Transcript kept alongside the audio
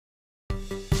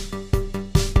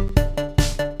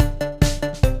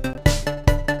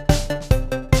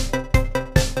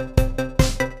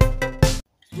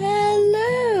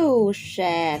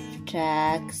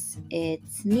Szewczaks.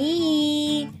 It's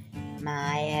me,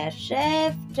 Maja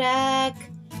Szewczak,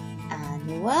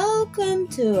 and welcome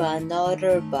to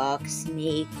another box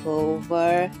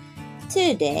makeover.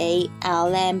 Today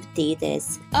I'll empty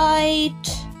this out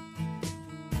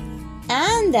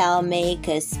and I'll make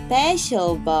a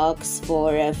special box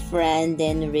for a friend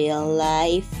in real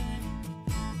life.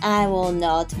 I will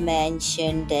not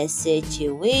mention the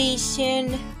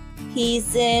situation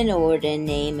he's in or the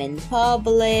name in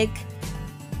public.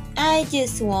 I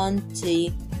just want to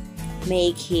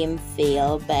make him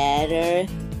feel better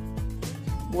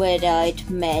without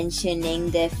mentioning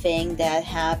the thing that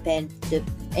happened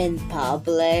in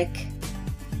public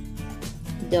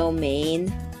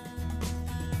domain.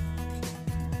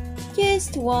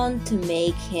 Just want to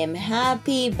make him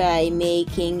happy by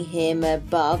making him a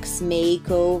box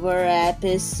makeover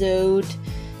episode.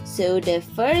 So the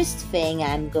first thing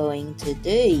I'm going to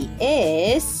do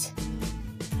is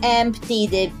empty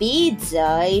the beads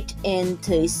out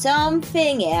into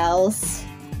something else.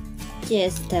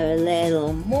 Just a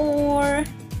little more.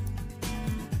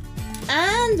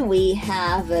 And we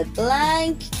have a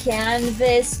blank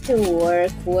canvas to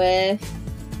work with.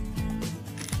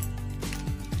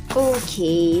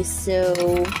 Okay,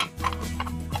 so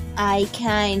I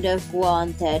kind of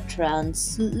want a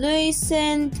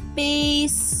translucent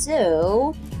base,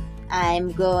 so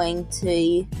I'm going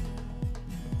to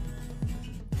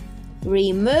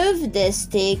remove the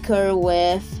sticker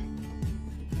with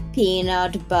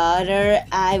peanut butter.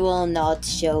 I will not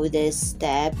show this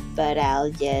step, but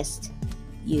I'll just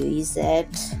use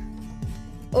it.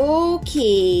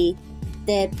 Okay,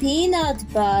 the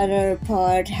peanut butter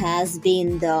part has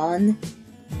been done.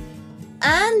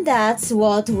 And that's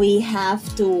what we have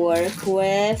to work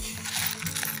with.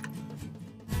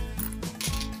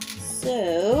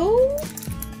 So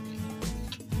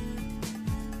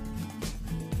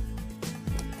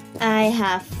I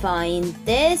have found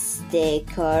this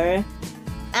sticker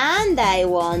and I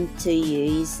want to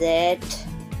use it.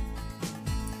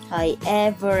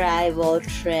 However, I will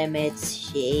trim its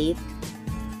shape.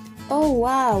 Oh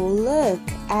wow, look,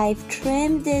 I've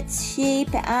trimmed its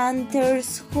shape and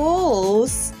there's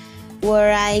holes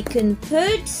where I can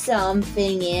put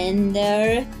something in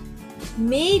there.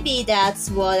 Maybe that's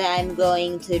what I'm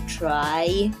going to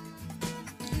try.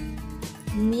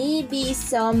 Maybe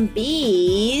some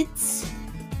beads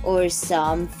or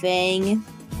something.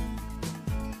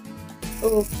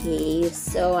 Okay,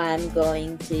 so I'm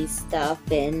going to stuff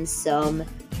in some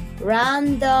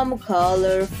random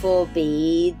colorful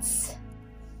beads.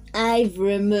 I've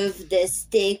removed the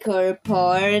sticker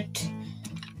part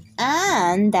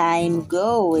and I'm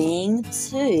going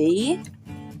to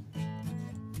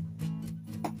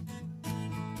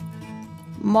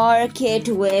mark it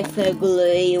with a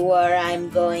glue where I'm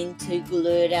going to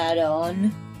glue that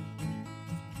on.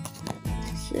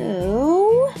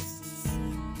 So,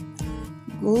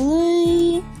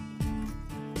 glue.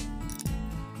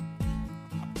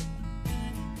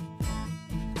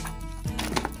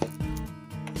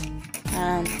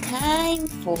 And time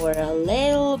for a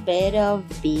little bit of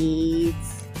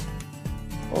beads.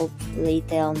 Hopefully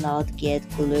they'll not get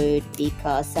glued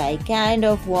because I kind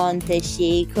of want a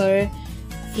shaker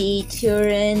feature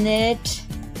in it.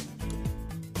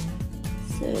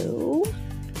 So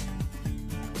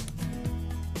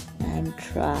I'm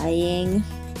trying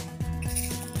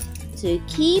to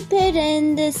keep it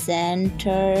in the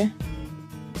center.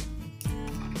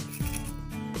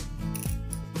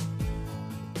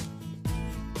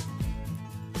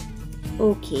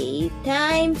 Okay,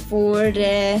 time for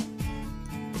the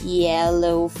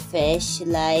yellow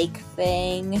fish-like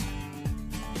thing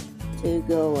to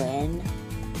go in.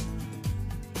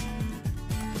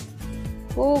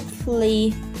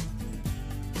 Hopefully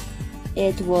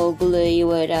it will glue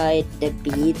without the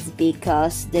beads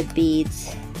because the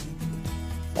beads.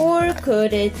 Or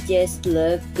could it just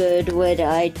look good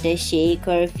without the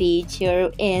shaker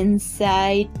feature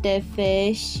inside the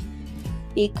fish?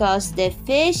 Because the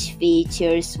fish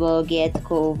features will get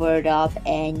covered up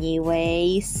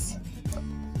anyways.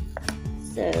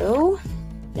 So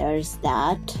there's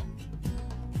that.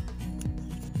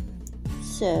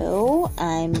 So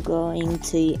I'm going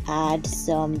to add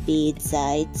some beads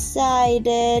outside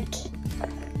it.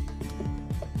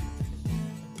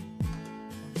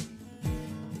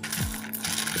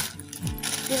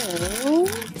 So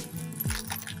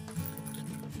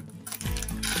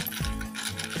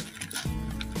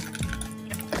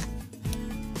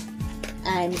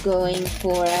I'm going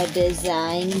for a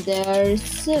design there,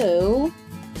 so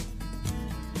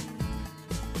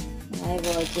I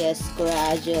will just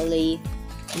gradually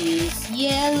use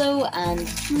yellow and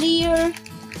clear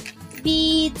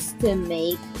beads to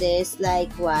make this,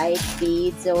 like white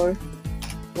beads or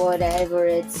whatever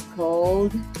it's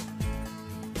called.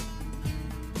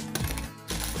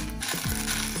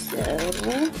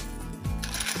 So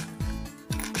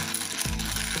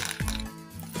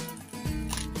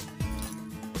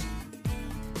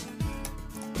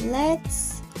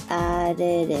let's add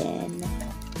it in.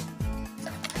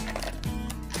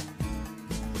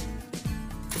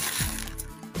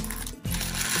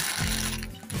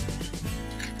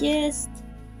 Just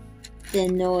the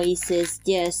noises,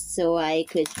 just so I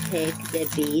could pick the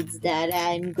beads that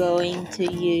I'm going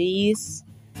to use.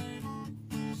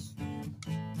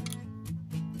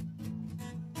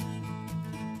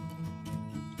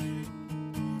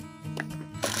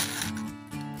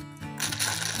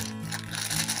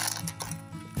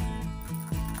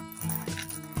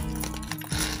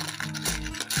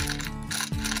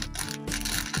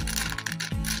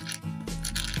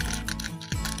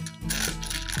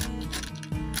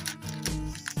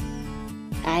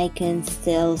 I can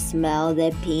still smell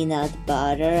the peanut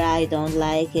butter. I don't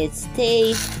like its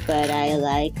taste, but I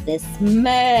like the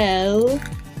smell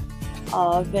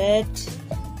of it.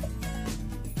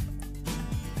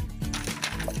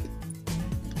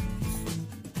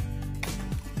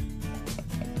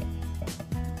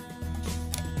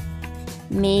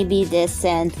 Maybe the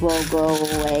scent will go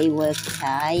away with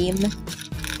time.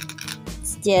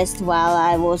 It's just while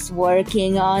I was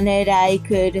working on it, I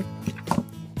could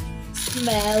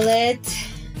smell it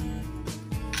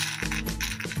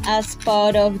as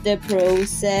part of the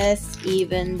process,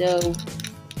 even though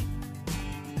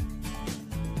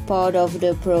part of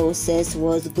the process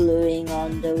was gluing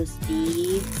on those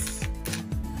beads.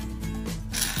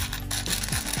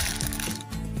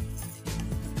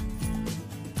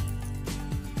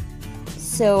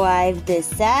 So I've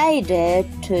decided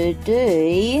to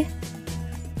do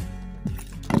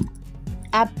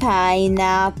a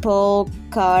pineapple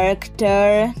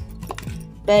character,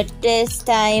 but this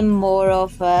time more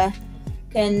of a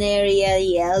Canaria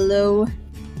yellow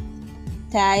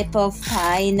type of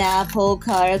pineapple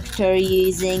character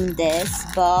using this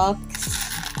box.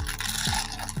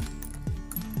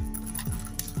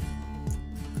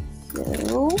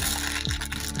 So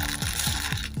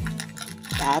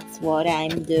that's what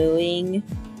I'm doing.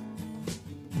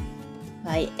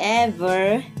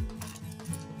 However,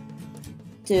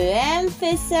 to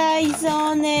emphasize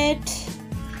on it,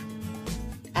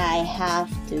 I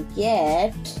have to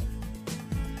get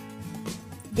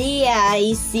the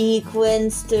eye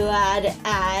sequence to add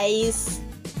eyes,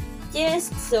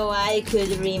 just so I could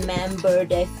remember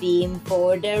the theme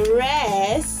for the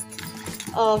rest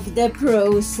of the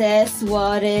process,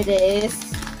 what it is.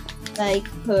 Like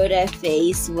put a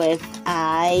face with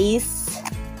eyes,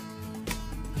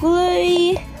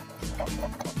 glue,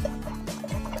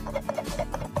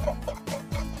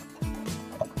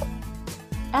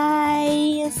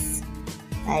 eyes,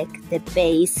 like the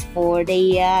base for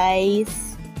the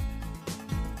eyes.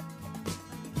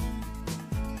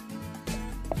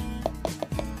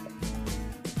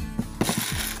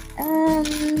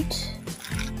 And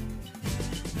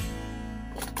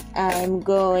I'm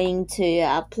going to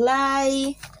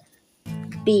apply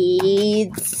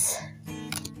beads,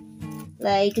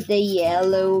 like the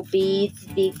yellow beads,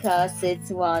 because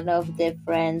it's one of the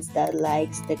friends that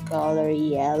likes the color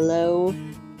yellow.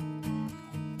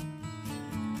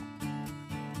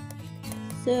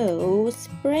 So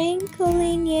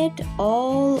sprinkling it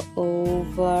all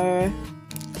over.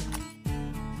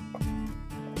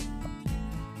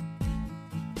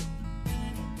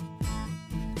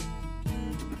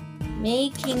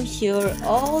 Making sure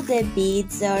all the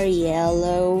beads are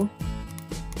yellow.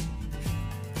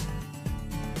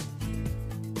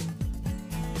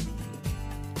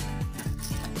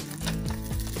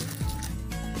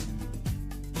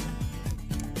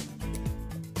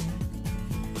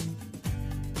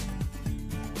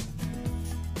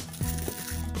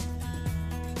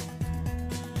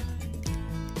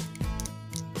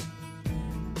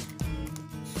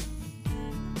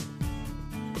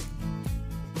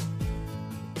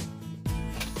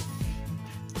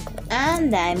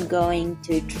 And I'm going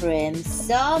to trim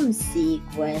some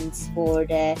sequins for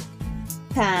the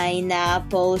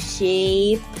pineapple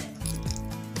shape.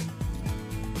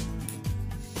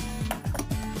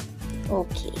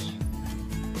 Okay.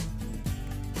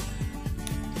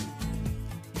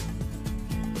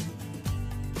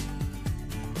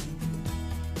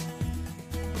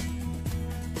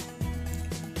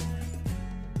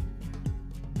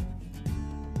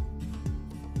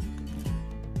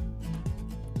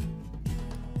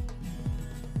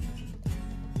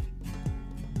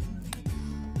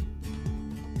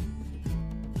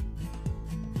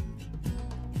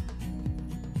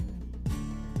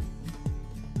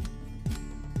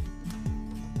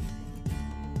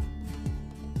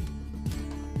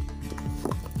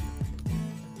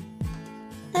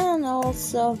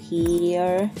 also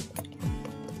here.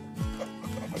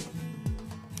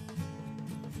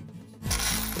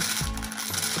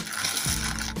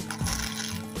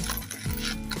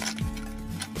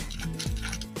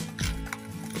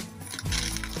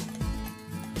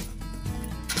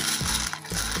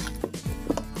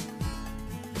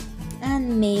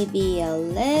 And maybe a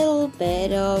little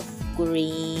bit of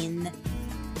green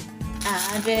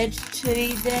added to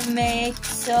the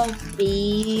mix of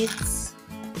beads.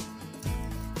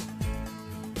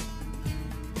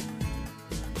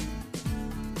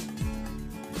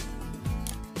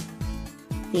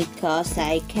 Because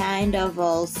I kind of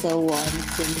also want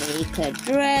to make a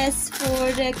dress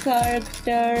for the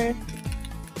character.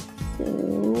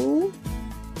 So,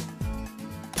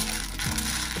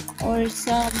 or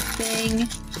something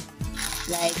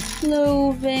like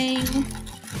clothing.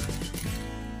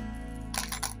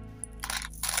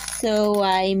 So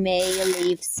I may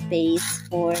leave space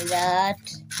for that.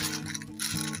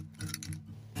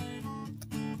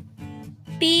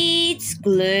 Beads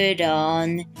glued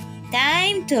on.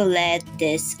 Time to let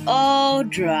this all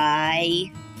dry.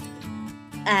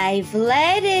 I've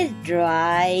let it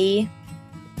dry.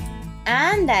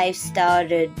 And I've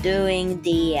started doing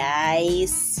the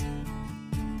eyes.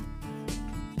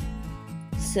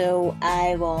 So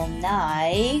I will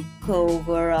now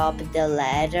cover up the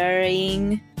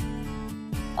lettering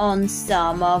on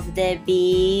some of the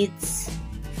beads.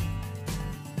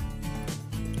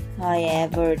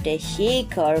 However, the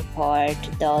shaker part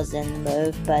doesn't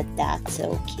move, but that's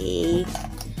okay.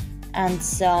 And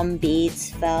some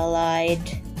beads fell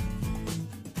out.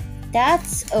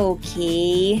 That's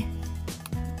okay.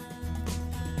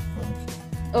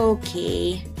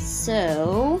 Okay,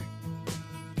 so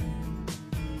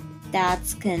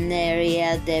that's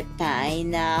Canaria the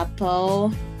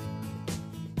pineapple.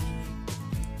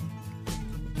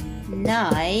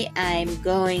 Now I'm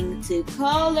going to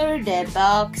color the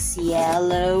box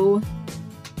yellow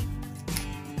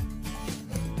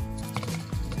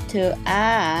to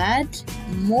add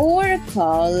more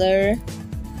color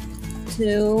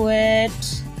to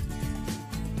it.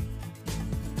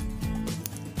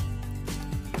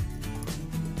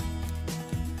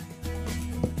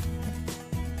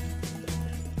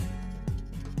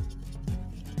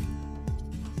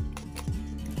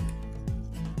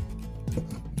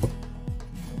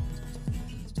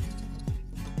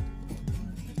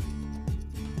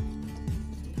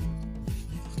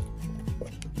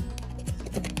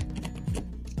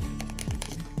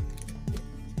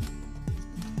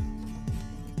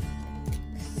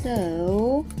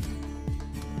 So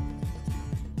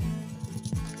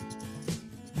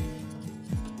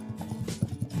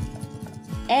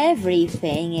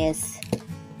everything is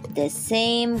the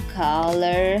same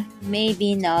color,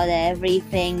 maybe not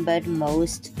everything, but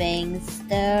most things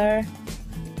there.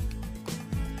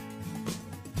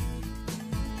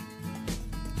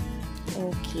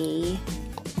 Okay,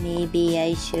 maybe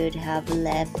I should have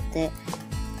left the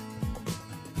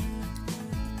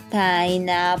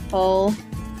pineapple.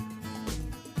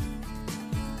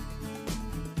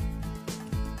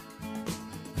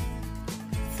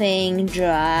 Thing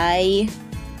dry,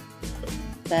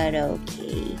 but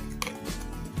okay.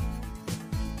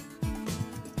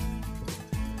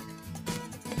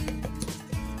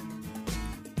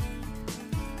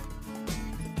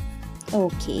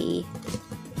 Okay,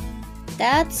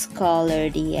 that's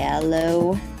colored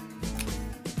yellow.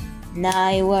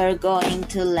 Now we're going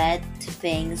to let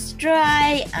things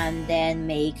dry and then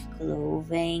make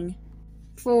clothing.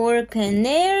 For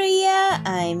Canaria,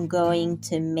 I'm going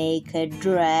to make a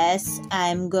dress.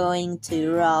 I'm going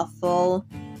to ruffle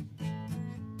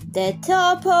the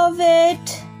top of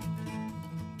it.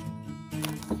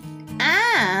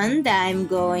 And I'm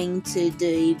going to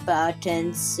do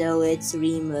buttons so it's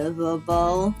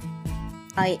removable.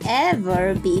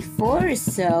 However, before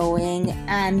sewing,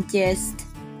 I'm just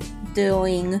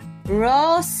doing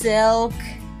raw silk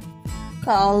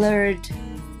colored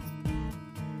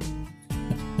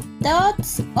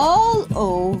dots all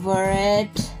over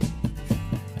it.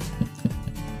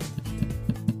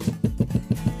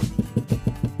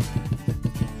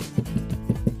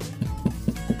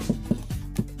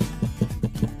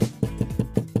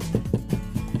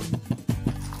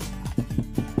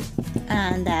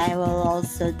 And I will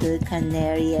also do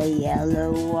Canaria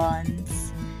yellow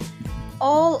ones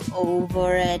all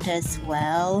over it as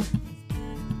well.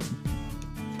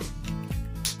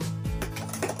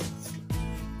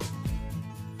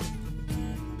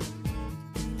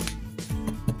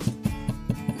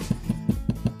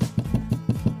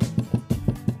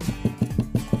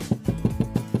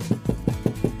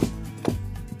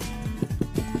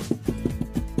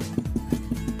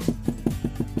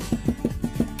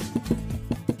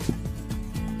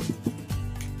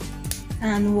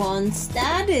 And once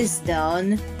that is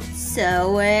done,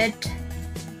 sew it.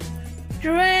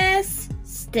 Dress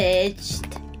stitched.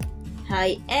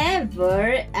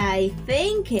 However, I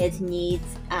think it needs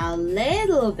a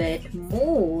little bit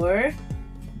more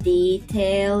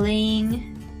detailing.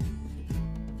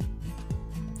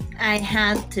 I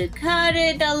had to cut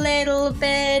it a little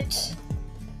bit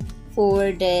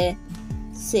for the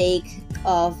sake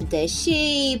of the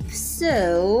shape,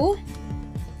 so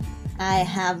I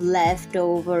have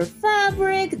leftover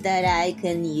fabric that I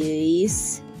can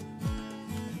use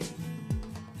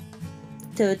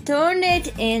to turn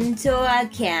it into a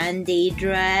candy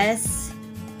dress.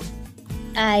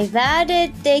 I've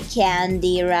added the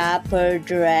candy wrapper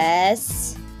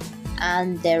dress,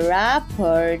 and the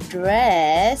wrapper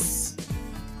dress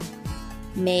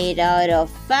made out of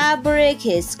fabric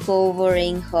is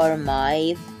covering her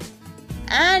mouth,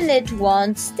 and it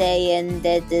won't stay in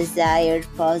the desired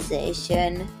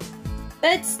position.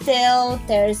 But still,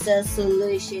 there's a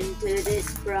solution to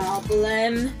this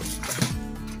problem.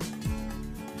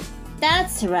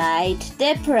 That's right,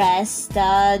 the press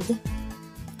stud.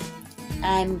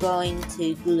 I'm going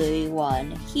to glue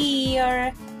one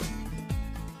here.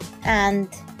 And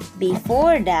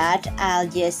before that, I'll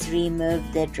just remove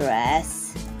the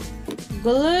dress.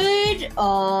 Glued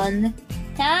on.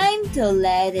 Time to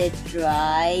let it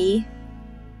dry.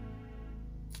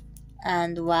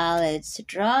 And while it's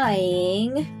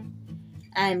drying,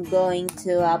 I'm going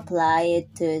to apply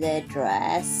it to the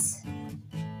dress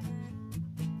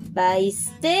by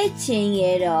stitching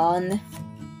it on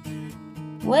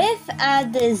with a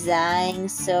design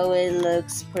so it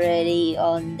looks pretty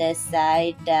on the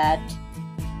side that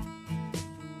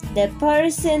the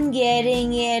person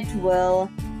getting it will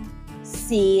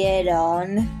see it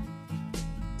on.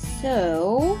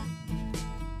 So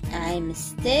I'm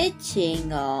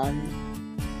stitching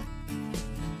on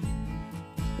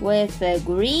with a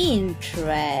green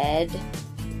thread,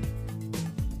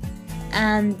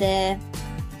 and the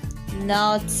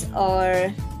knots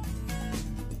are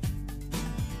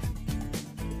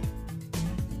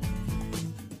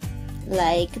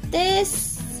like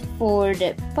this for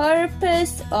the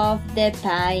purpose of the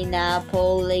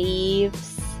pineapple leaves.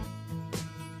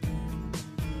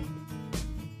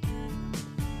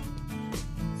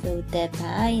 So the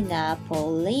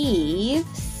pineapple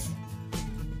leaves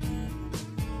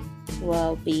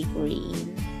will be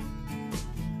green,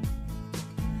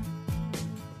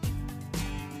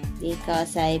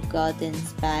 because I've got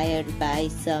inspired by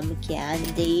some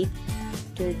candy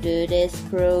to do this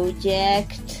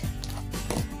project.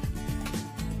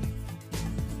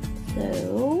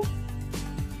 So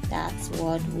that's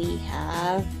what we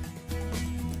have.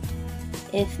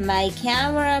 If my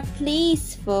camera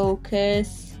please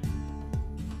focus.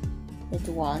 It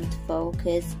won't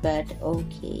focus, but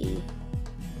okay.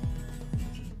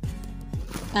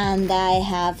 And I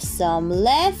have some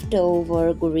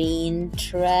leftover green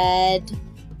thread,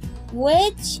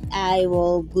 which I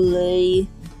will glue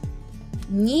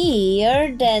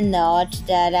near the knot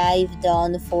that I've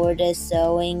done for the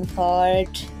sewing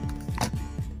part.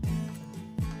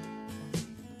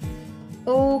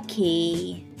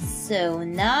 Okay, so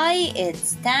now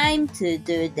it's time to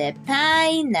do the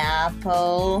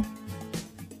pineapple.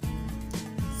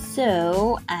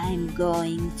 So I'm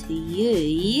going to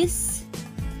use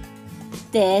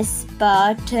this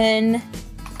button,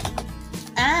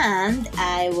 and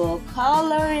I will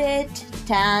color it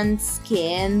tan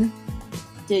skin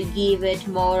to give it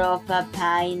more of a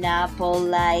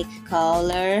pineapple-like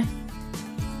color.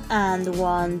 And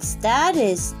once that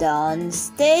is done,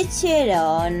 stitch it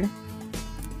on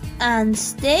and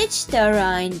stitched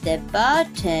around the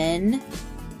button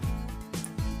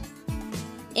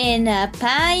in a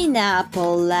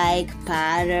pineapple-like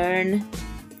pattern.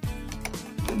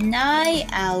 Now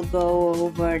I'll go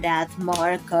over that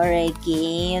marker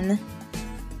again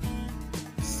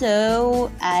so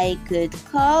I could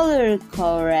color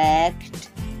correct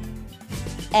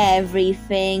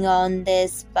everything on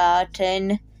this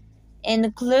button,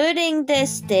 including the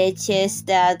stitches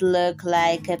that look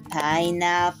like a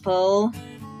pineapple.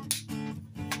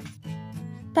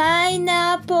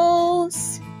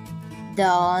 Pineapples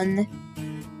done.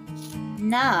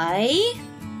 Now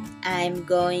I'm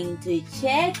going to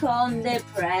check on the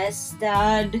press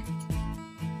stud,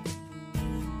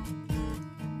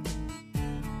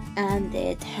 and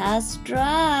it has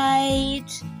dried.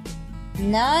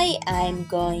 Now I'm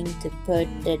going to put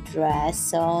the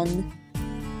dress on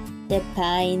the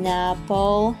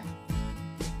pineapple.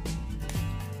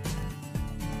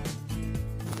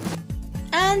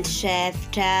 And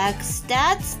Szewczak,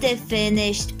 that's the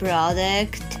finished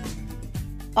product.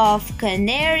 of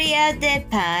Canaria the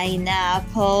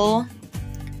pineapple.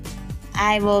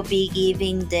 I will be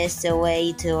giving this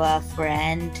away to a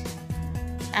friend.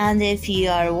 And if you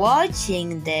are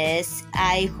watching this,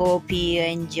 I hope you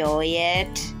enjoy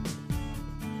it.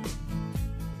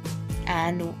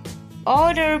 And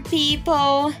other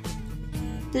people,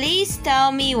 please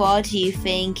tell me what you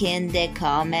think in the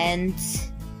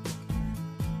comments.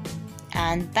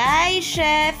 And bye,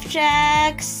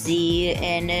 Szewczak. See you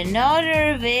in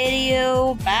another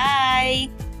video. Bye.